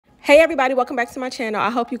Hey everybody, welcome back to my channel. I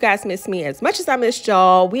hope you guys missed me as much as I missed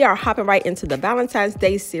y'all. We are hopping right into the Valentine's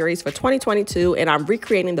Day series for 2022, and I'm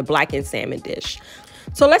recreating the blackened salmon dish.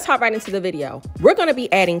 So let's hop right into the video. We're going to be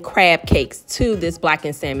adding crab cakes to this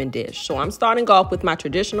blackened salmon dish. So I'm starting off with my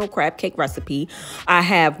traditional crab cake recipe. I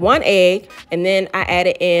have 1 egg, and then I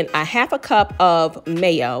added in a half a cup of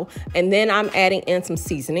mayo, and then I'm adding in some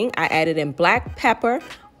seasoning. I added in black pepper,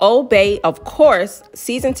 Old Bay, of course,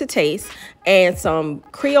 seasoned to taste, and some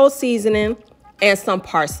Creole seasoning and some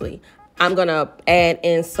parsley. I'm gonna add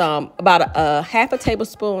in about a half a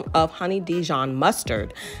tablespoon of honey Dijon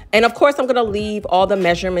mustard. And of course, I'm gonna leave all the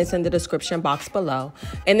measurements in the description box below.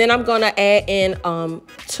 And then I'm gonna add in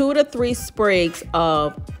 2 to 3 sprigs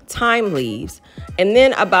of thyme leaves, and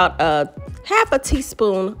then about half a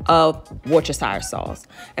teaspoon of Worcestershire sauce.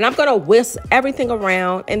 And I'm gonna whisk everything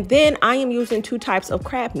around. And then I am using 2 types of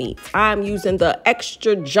crab meat. I'm using the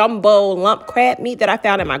extra jumbo lump crab meat that I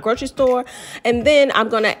found at my grocery store. And then I'm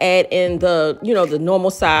gonna add in the normal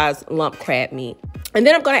size lump crab meat. And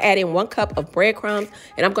then I'm going to add in 1 cup of breadcrumbs,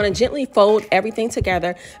 and I'm going to gently fold everything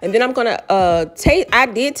together. And then I'm going to I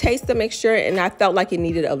did taste the mixture, and I felt like it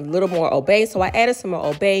needed a little more Old Bay, so I added some more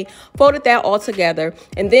Old Bay, folded that all together,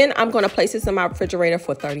 and then I'm going to place this in my refrigerator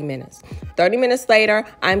for 30 minutes. 30 minutes later,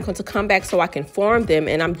 I'm going to come back so I can form them,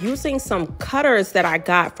 and I'm using some cutters that I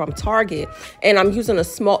got from Target, and I'm using the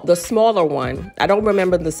smaller one. I don't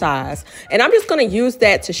remember the size, and I'm just going to use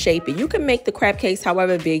that to shape it. You can make the crab cakes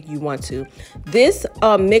however big you want to. This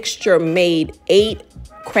mixture made 8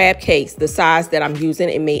 crab cakes, the size that I'm using.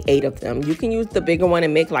 It made 8 of them. You can use the bigger one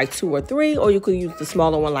and make like 2 or 3, or you could use the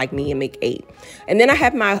smaller one like me and make 8. And then I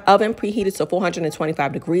have my oven preheated to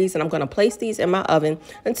 425 degrees, and I'm going to place these in my oven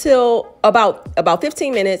until about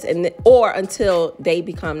 15 minutes, or until they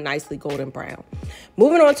become nicely golden brown.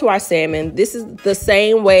 Moving on to our salmon. This is the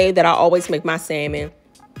same way that I always make my salmon.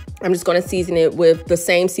 I'm just going to season it with the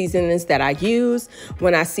same seasonings that I use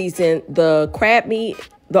when I season the crab meat.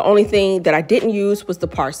 The only thing that I didn't use was the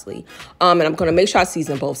parsley. And I'm going to make sure I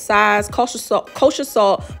season both sides. Kosher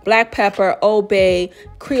salt, black pepper, Old Bay,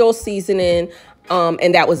 Creole seasoning,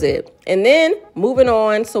 and that was it. And then moving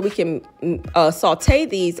on, so we can saute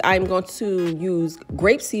these, I'm going to use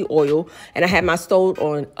grapeseed oil, and I have my stove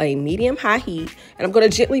on a medium-high heat, and I'm going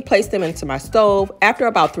to gently place them into my stove. After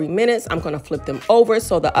about 3 minutes, I'm going to flip them over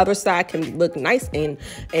so the other side can look nice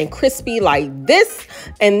and crispy like this.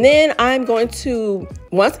 And then I'm going to,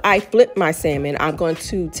 once I flip my salmon, I'm going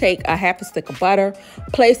to take a half a stick of butter,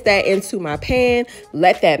 place that into my pan,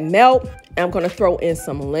 let that melt. I'm going to throw in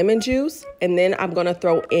some lemon juice, and then I'm going to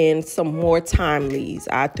throw in some more thyme leaves.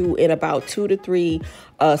 I threw in about 2 to 3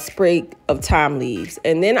 sprigs of thyme leaves.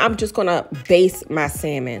 And then I'm just going to baste my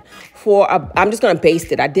salmon I'm just going to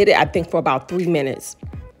baste it. I did it, I think, for about 3 minutes.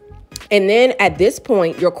 And then at this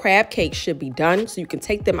point, your crab cake should be done. So you can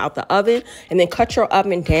take them out the oven and then cut your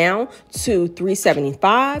oven down to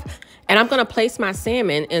 375. And I'm going to place my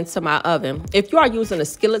salmon into my oven. If you are using a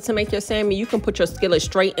skillet to make your salmon, you can put your skillet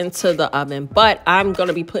straight into the oven. But I'm going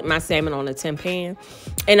to be putting my salmon on a tin pan,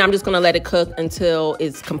 and I'm just going to let it cook until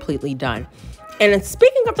it's completely done. And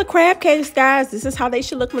speaking of the crab cakes, guys, this is how they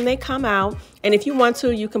should look when they come out. And if you want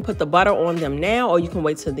to, you can put the butter on them now, or you can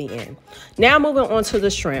wait till the end. Now moving on to the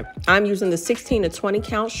shrimp. I'm using the 16 to 20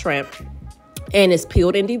 count shrimp, and it's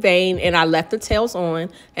peeled and deveined, and I left the tails on.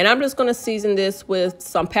 And I'm just going to season this with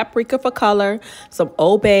some paprika for color, some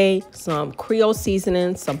Old Bay, some Creole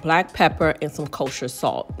seasoning, some black pepper, and some kosher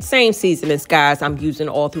salt. Same seasonings, guys, I'm using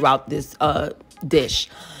all throughout this dish.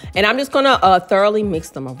 And I'm just going to thoroughly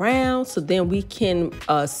mix them around, so then we can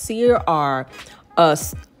sear our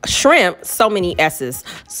shrimp, so many S's.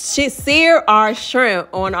 Sear our shrimp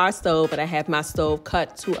on our stove, and I have my stove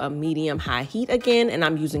cut to a medium-high heat again, and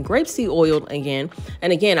I'm using grapeseed oil again.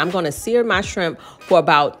 And again, I'm going to sear my shrimp for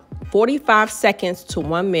about 45 seconds to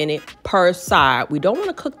 1 minute per side. We don't want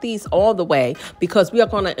to cook these all the way, because we're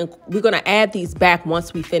going to add these back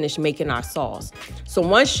once we finish making our sauce. So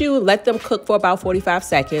once you let them cook for about 45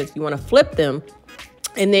 seconds, you want to flip them.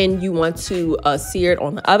 And then you want to sear it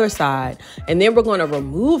on the other side. And then we're going to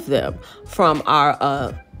remove them from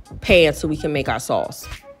our pan so we can make our sauce.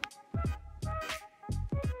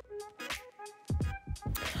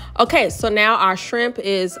 Okay, so now our shrimp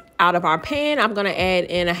is out of our pan. I'm going to add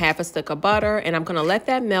in a half a stick of butter, and I'm going to let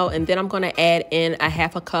that melt. And then I'm going to add in a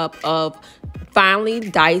half a cup of finely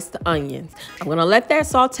diced onions. I'm going to let that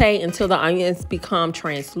saute until the onions become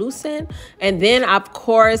translucent. And then, of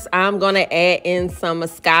course, I'm going to add in some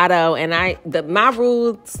moscato. And my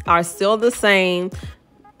rules are still the same.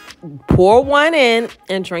 pour one in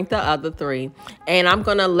and drink the other 3. And I'm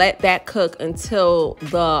gonna let that cook until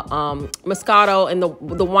the moscato and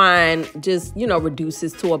the wine just, you know,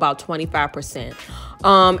 reduces to about 25%.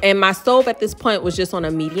 And my stove at this point was just on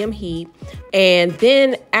a medium heat. And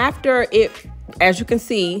then after it, as you can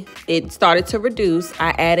see, it started to reduce,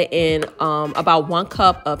 I added in about 1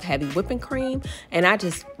 cup of heavy whipping cream, and I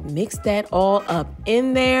just mixed that all up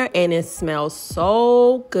in there, and it smells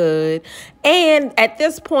so good. And at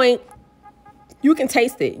this point, you can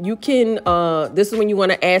taste it. You can, this is when you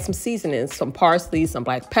want to add some seasonings, some parsley, some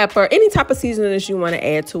black pepper, any type of seasonings you want to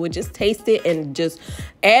add to it. Just taste it and just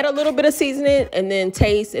add a little bit of seasoning and then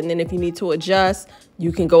taste. And then if you need to adjust,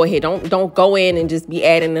 you can go ahead. Don't go in and just be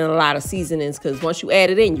adding in a lot of seasonings, because once you add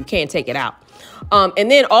it in, you can't take it out. And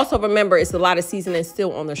then also remember, it's a lot of seasoning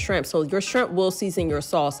still on the shrimp, so your shrimp will season your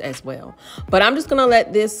sauce as well. But I'm just gonna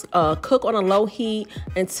let this cook on a low heat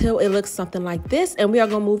until it looks something like this, and we are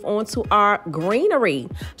gonna move on to our greenery.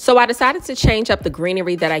 So I decided to change up the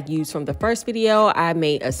greenery that I used from the first video. I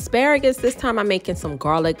made asparagus. This time I'm making some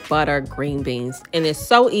garlic butter green beans, and it's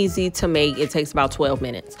so easy to make. It takes about 12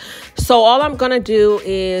 minutes. So all I'm gonna do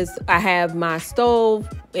is I have my stove,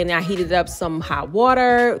 and I heated up some hot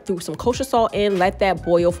water, threw some kosher salt in, let that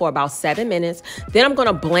boil for about 7 minutes. Then I'm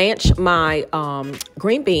gonna blanch my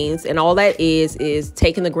green beans, and all that is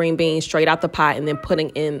taking the green beans straight out the pot and then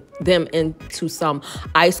putting them into some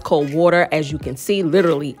ice cold water. As you can see,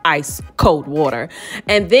 literally ice cold water.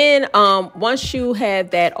 And then once you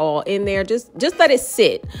have that all in there, just let it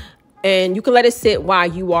sit. And you can let it sit while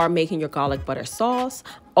you are making your garlic butter sauce.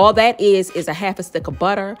 All that is a half a stick of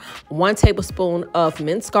butter, 1 tablespoon of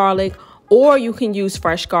minced garlic, or you can use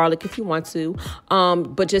fresh garlic if you want to,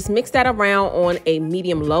 but just mix that around on a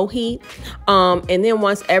medium-low heat. And then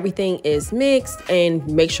once everything is mixed, and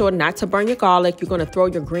make sure not to burn your garlic, you're gonna throw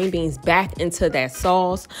your green beans back into that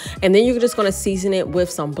sauce. And then you're just gonna season it with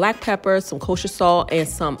some black pepper, some kosher salt, and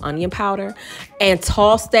some onion powder, and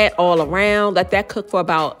toss that all around. Let that cook for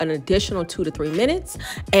about an additional 2 to 3 minutes.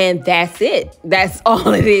 And that's it. That's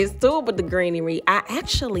all it is to it with the greenery. I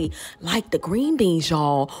actually like the green beans,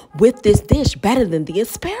 y'all, with this dish better than the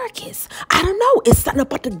asparagus. I don't know. It's something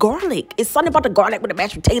about the garlic. It's something about the garlic with the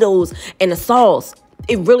mashed potatoes and the sauce.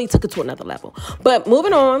 It really took it to another level. But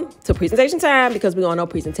moving on to presentation time, because we all know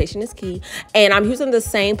presentation is key. And I'm using the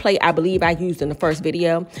same plate I believe I used in the first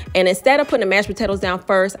video. And instead of putting the mashed potatoes down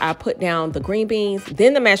first, I put down the green beans,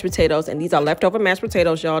 then the mashed potatoes. And these are leftover mashed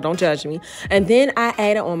potatoes, y'all. Don't judge me. And then I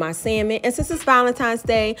added on my salmon. And since it's Valentine's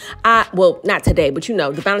Day, well, not today, but you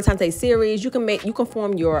know, the Valentine's Day series, you can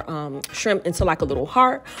form your shrimp into like a little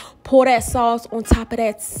heart. Pour that sauce on top of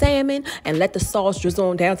that salmon and let the sauce drizzle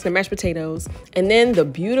on down to the mashed potatoes. And then the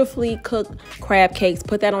beautifully cooked crab cakes,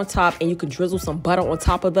 put that on top, and you can drizzle some butter on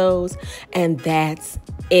top of those, and that's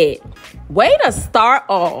it. Way to start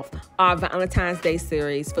off our Valentine's Day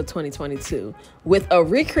series for 2022 with a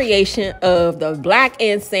recreation of the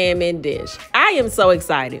blackened salmon dish. I am so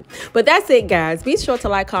excited. But that's it, guys. Be sure to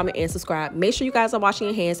like, comment, and subscribe. Make sure you guys are washing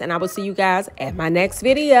your hands, and I will see you guys at my next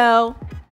video.